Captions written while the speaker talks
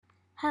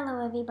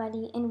Hello,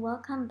 everybody, and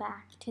welcome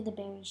back to The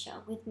Berry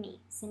Show with me,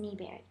 Simi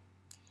Berry.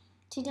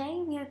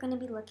 Today, we are going to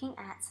be looking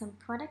at some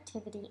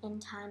productivity and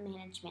time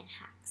management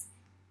hacks.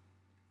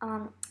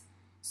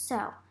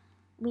 So,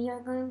 we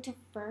are going to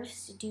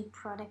first do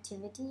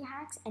productivity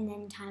hacks and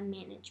then time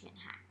management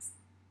hacks.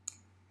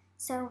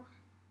 So,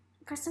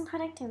 for some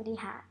productivity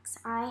hacks,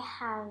 I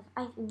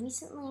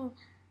recently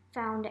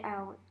found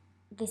out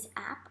this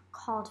app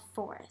called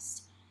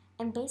Forest,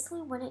 and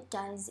basically what it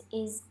does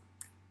is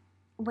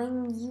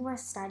when you are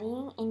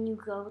studying and you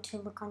go to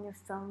look on your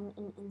phone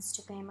in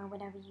Instagram or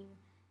whatever you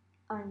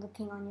are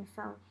looking on your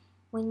phone,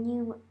 when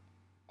you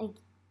like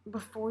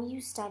before you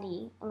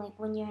study, like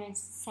when you're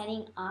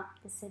setting up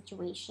the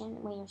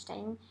situation where you're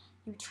studying,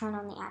 you turn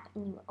on the app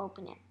and you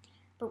open it.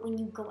 But when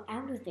you go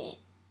out of it,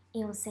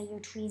 it'll say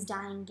your tree's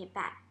dying, get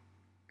back,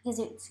 because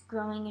it's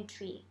growing a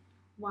tree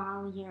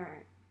while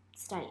you're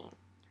studying.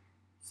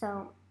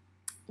 So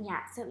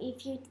yeah, so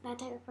if you're that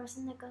type of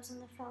person that goes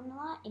on the phone a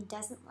lot, it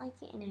doesn't like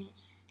it and it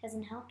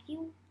doesn't help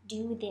you,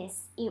 do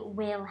this. It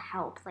will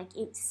help. Like,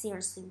 it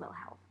seriously will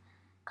help.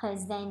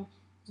 Because then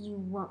you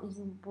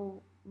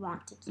will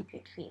want to keep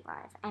your tree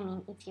alive. I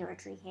mean, if you're a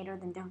tree hater,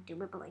 then don't do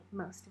it, but like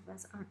most of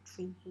us aren't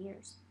tree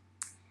haters.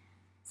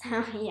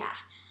 So yeah.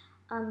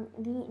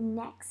 The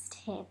next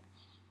tip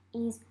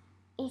is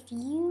if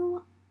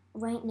you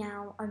right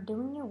now are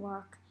doing your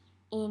work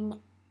in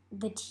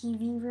the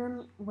TV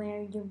room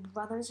where your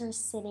brothers are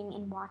sitting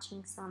and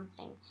watching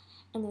something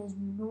and there's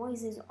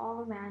noises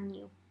all around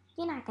you,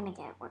 you're not going to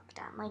get work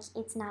done. Like,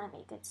 it's not a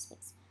very good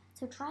space.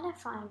 So try to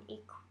find a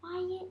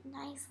quiet,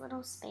 nice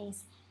little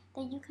space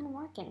that you can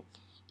work in.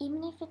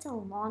 Even if it's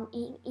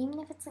even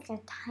if it's like a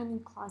tiny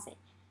closet.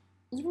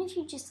 Even if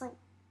you just like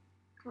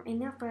are in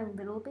there for a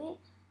little bit.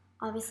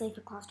 Obviously, if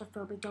you're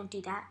claustrophobic, don't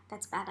do that.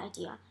 That's a bad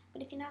idea.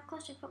 But if you're not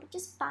claustrophobic,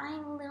 just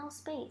find a little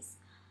space.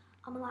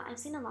 I've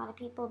seen a lot of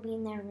people be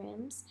in their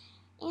rooms,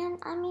 and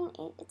I mean,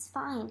 it's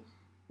fine.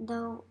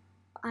 Though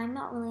I'm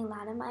not really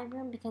allowed in my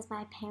room because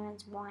my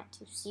parents want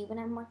to see what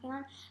I'm working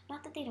on.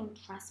 Not that they don't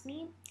trust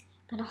me,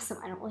 but also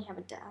I don't really have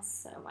a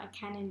desk, so I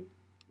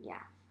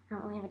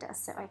don't really have a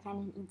desk, so I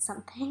kind of need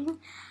something.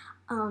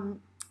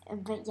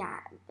 But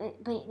yeah, but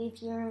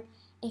if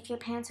your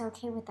parents are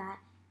okay with that,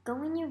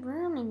 go in your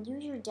room and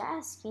use your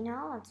desk.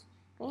 It's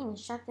great. And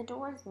shut the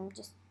doors and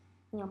just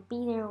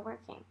be there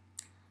working.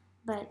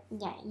 But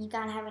yeah, you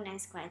gotta have a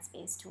nice quiet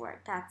space to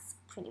work. That's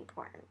pretty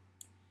important.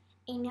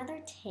 Another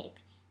tip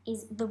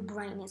is the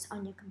brightness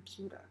on your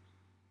computer.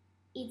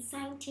 It's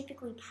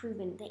scientifically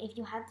proven that if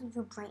you have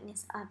your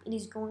brightness up, it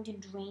is going to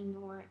drain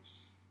your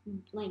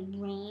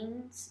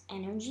brain's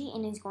energy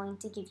and is going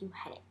to give you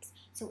headaches.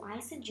 So I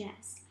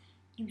suggest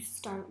you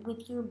start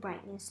with your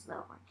brightness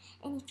lower.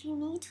 And if you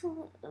need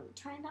to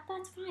turn it up,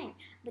 that's fine.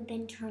 But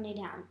then turn it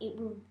down. It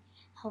will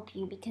help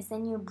you because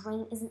then your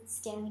brain isn't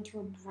staring into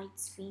a bright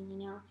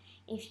screen,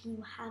 If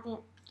you have it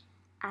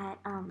at,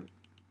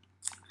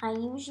 I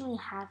usually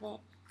have it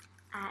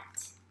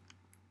at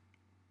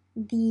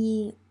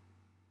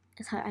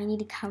sorry, I need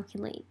to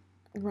calculate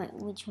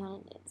which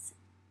one it is.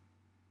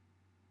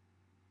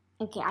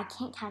 Okay, I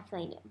can't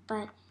calculate it,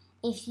 but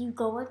if you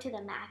go up to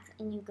the max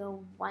and you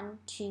go 1,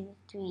 2,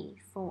 3,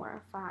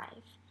 4, 5,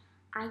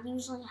 I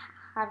usually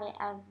have it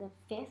at the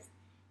 5th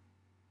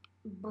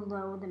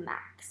below the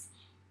max.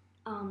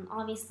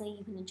 Obviously,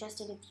 you can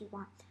adjust it if you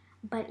want,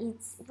 but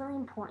it's really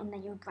important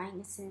that your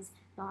brightness is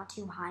not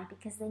too high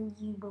because then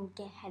you will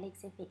get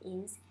headaches if it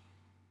is,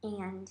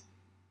 and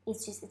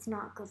it's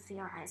not good for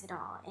your eyes at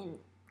all. And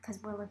because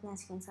we're looking at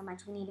the screen so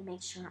much, we need to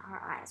make sure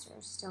our eyes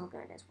are still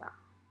good as well.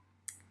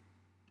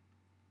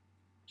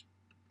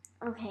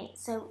 Okay,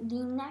 so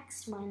the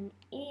next one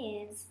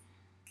is,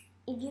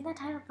 if you're the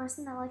type of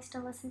person that likes to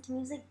listen to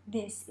music,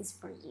 this is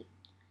for you.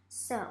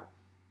 So,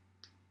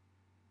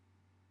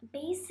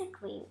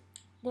 basically,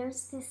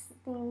 there's this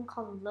thing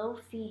called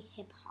lo-fi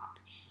hip-hop.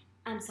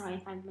 I'm sorry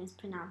if I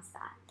mispronounced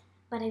that,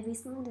 but I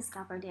recently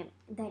discovered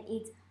that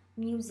it's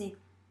music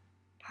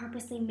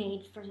purposely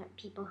made for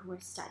people who are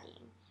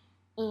studying.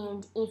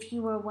 And if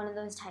you are one of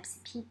those types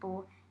of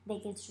people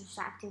that gets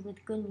distracted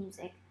with good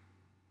music,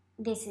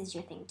 this is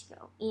your thing to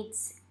go.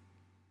 It's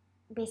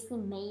basically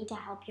made to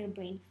help your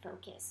brain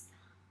focus.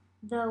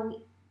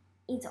 Though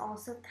it's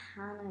also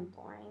kind of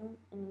boring.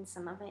 I mean,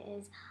 some of it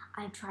is.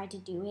 I tried to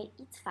do it.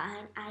 It's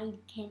fine. I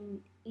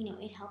can,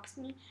 it helps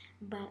me.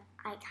 But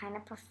I kind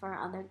of prefer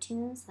other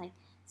tunes, like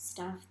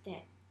stuff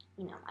that,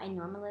 I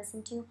normally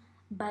listen to.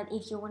 But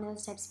if you're one of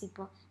those types of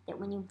people that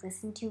when you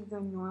listen to your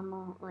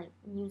normal,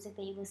 music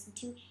that you listen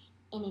to,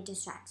 and it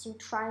distracts you,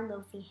 try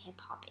lo-fi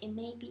hip-hop. It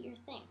may be your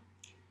thing.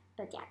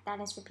 But yeah,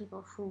 that is for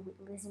people who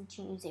listen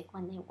to music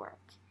when they work.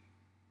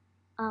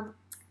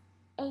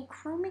 A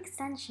Chrome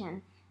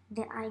extension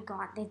that I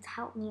got that's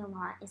helped me a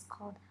lot is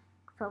called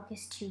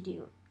Focus To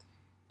Do.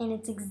 And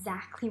it's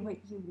exactly what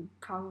you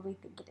probably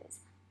think it is.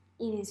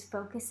 It is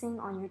focusing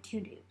on your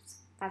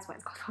to-dos. That's why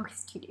it's called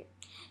Focus To Do.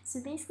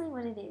 So basically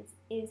what it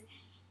is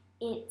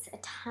it's a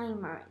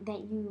timer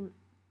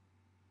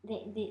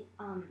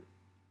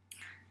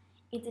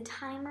it's a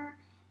timer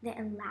that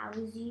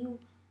allows you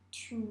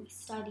to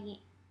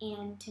study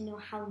and to know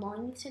how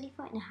long you study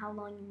for and how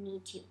long you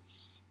need to.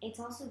 It's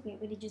also a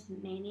great way to just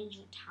manage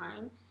your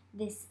time.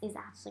 This is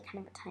actually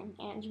kind of a time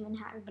management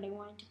hack, but I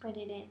wanted to put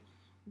it in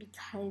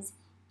because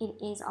it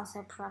is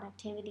also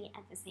productivity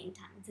at the same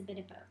time. It's a bit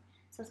of both.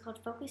 So it's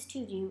called Focus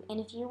To Do, and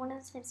if you're one of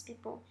those types of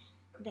people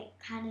that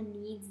kind of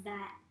needs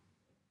that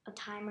a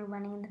timer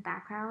running in the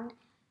background,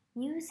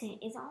 use it.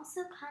 It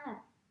also kind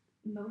of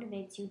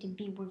motivates you to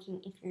be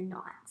working if you're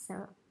not.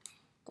 So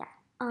yeah.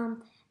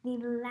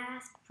 The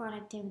last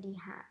productivity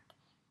hack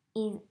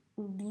is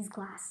these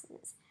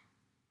glasses.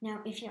 Now,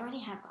 if you already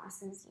have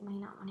glasses, you might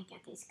not want to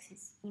get these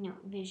because,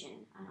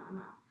 vision, I don't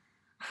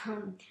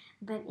know.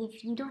 But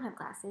if you don't have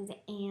glasses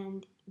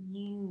and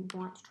you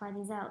want to try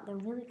these out, they're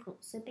really cool.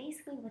 So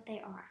basically what they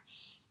are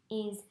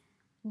is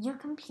your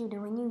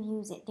computer, when you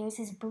use it, there's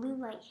this blue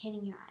light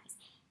hitting your eyes.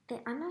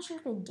 I'm not sure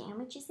if it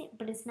damages it,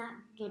 but it's not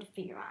good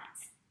for your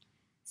eyes.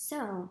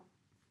 So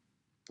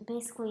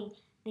basically,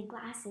 the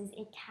glasses,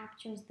 it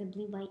captures the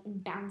blue light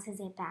and bounces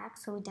it back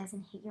so it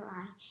doesn't hit your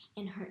eye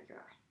and hurt your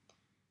eye.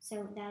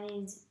 So that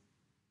is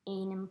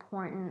an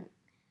important,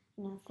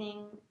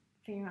 thing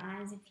for your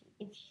eyes.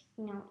 If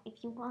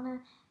you want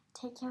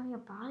to take care of your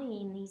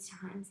body in these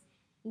times,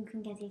 you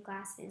can get these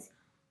glasses.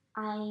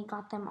 I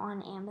got them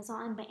on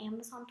Amazon, but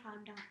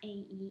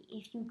AmazonPrime.ae.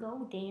 If you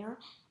go there,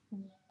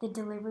 the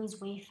delivery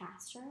is way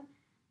faster,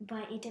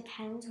 but it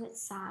depends what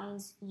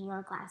size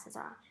your glasses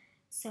are.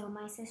 So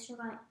my sister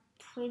got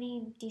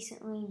pretty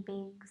decently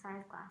big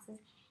size glasses,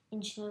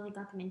 and she literally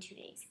got them in 2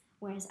 days.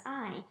 Whereas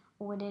I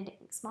ordered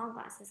small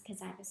glasses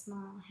because I have a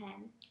small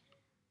head.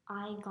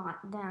 I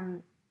got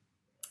them.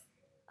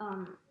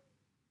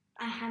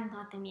 I haven't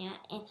got them yet,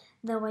 and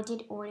though I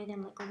did order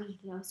them like a week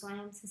ago, so I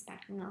am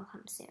suspecting they'll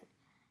come soon.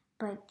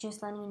 But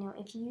just letting you know,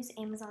 if you use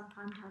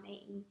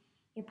AmazonPrime.ae,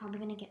 you're probably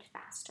gonna get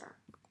faster.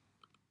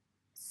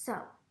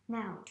 So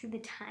now to the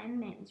time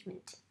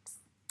management tips.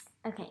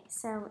 Okay,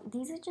 so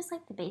these are just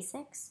like the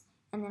basics,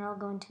 and then I'll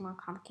go into more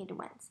complicated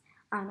ones.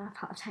 I don't know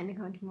if I'll have time to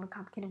go into more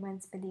complicated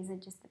ones, but these are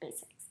just the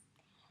basics.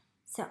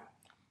 So,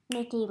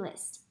 make a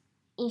list.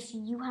 If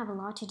you have a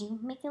lot to do,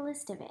 make a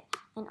list of it.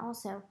 And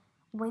also,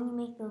 when you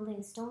make the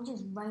list, don't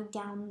just write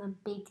down the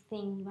big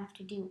thing you have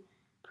to do.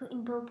 Put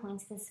in bullet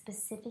points the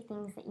specific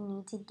things that you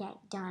need to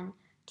get done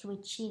to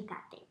achieve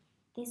that thing.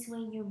 This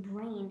way, your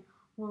brain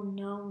will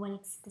know what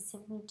it's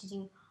specifically to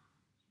do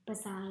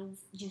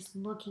besides just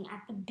looking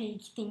at the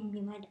big thing and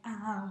being like,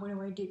 what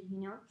do I do,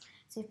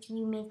 So if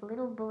you make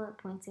little bullet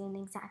points in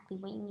exactly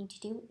what you need to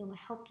do, it will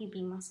help you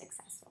be more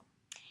successful.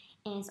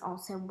 And it's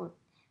also will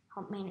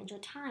help manage your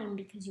time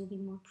because you'll be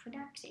more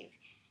productive,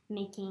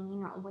 making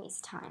you not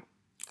waste time.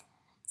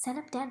 Set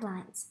up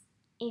deadlines.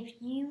 If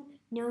you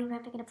know you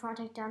have to get a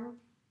project done,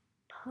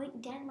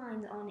 put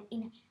deadlines on it.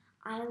 And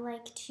I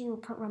like to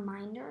put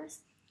reminders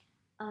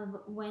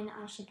of when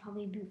I should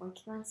probably be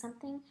working on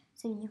something,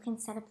 so you can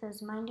set up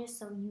those reminders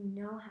so you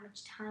know how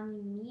much time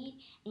you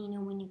need and you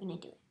know when you're going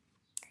to do it.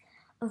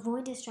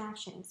 Avoid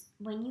distractions.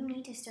 When you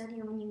need to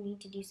study or when you need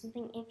to do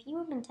something, if you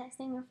have been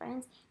texting your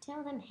friends,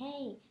 tell them,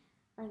 hey,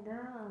 like,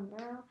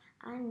 girl,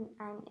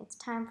 it's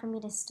time for me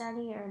to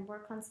study or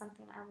work on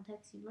something. I will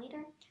text you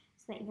later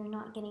so that you're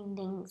not getting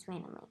dings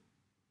randomly.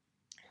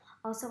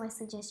 Also, I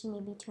suggest you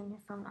maybe turn your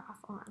phone off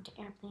or onto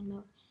airplane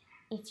mode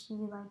if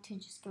you like to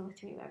just go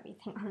through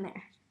everything on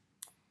there.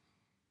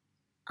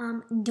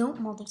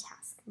 Don't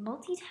multitask.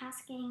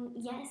 Multitasking,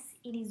 yes,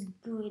 it is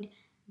good,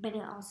 but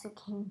it also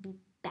can be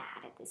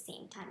bad at the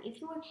same time.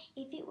 If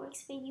it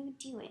works for you,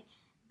 do it.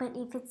 But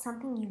if it's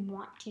something you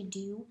want to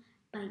do,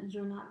 but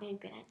you're not very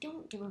good at,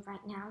 don't do it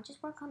right now.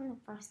 Just work on the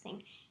first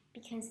thing.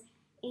 Because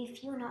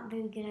if you're not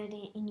very good at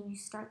it and you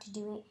start to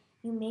do it,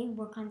 you may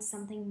work on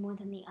something more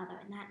than the other,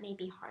 and that may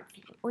be hard for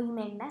you. Or you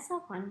may mess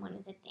up on one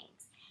of the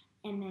things,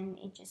 and then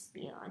it just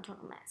be a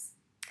total mess.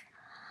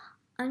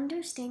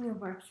 Understand your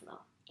workflow.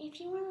 If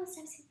you're one of those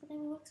types of people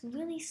that works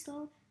really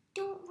slow,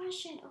 don't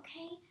rush it,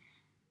 okay?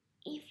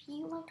 If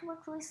you like to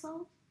work really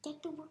slow,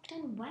 get the work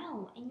done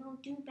well, and you'll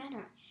do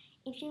better.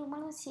 If you're one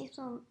of those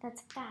people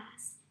that's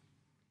fast,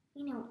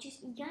 you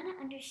gotta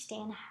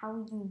understand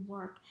how you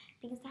work,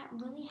 because that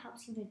really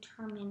helps you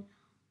determine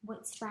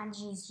what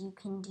strategies you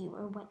can do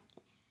or what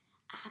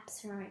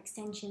apps or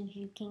extensions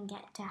you can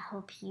get to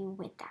help you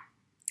with that.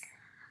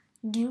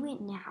 Do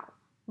it now.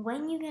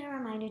 When you get a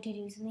reminder to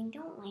do something,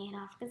 don't lay it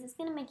off because it's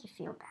going to make you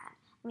feel bad.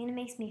 It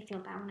makes me feel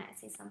bad when I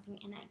say something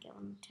and I go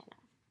and turn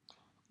off.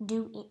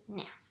 Do it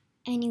now.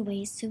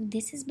 Anyway, so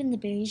this has been the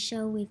Berry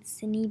Show with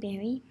Sydney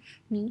Berry,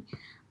 me.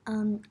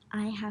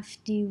 I have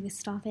to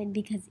stop it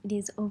because it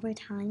is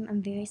overtime.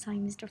 I'm very sorry,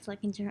 Mr.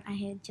 Flickinger. I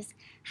had just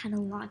had a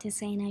lot to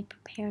say and I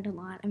prepared a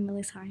lot. I'm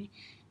really sorry.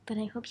 But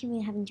I hope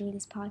you have enjoyed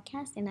this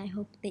podcast, and I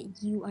hope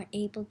that you are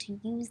able to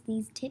use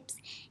these tips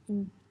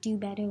and do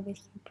better with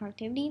your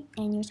productivity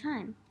and your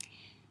time.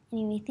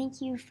 Anyway,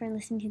 thank you for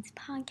listening to this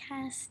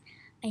podcast.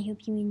 I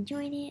hope you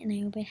enjoyed it, and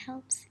I hope it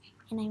helps.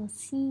 And I will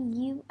see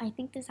you. I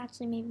think this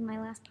actually may be my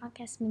last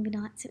podcast, maybe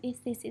not. So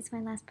if this is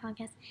my last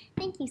podcast,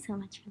 thank you so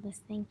much for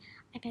listening.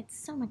 I've had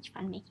so much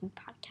fun making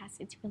podcasts.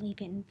 It's really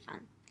been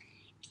fun.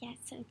 Yeah,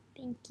 so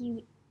thank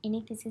you. And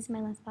if this is my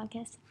last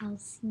podcast, I'll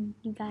see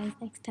you guys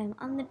next time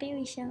on The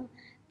Berry Show.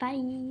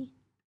 Bye.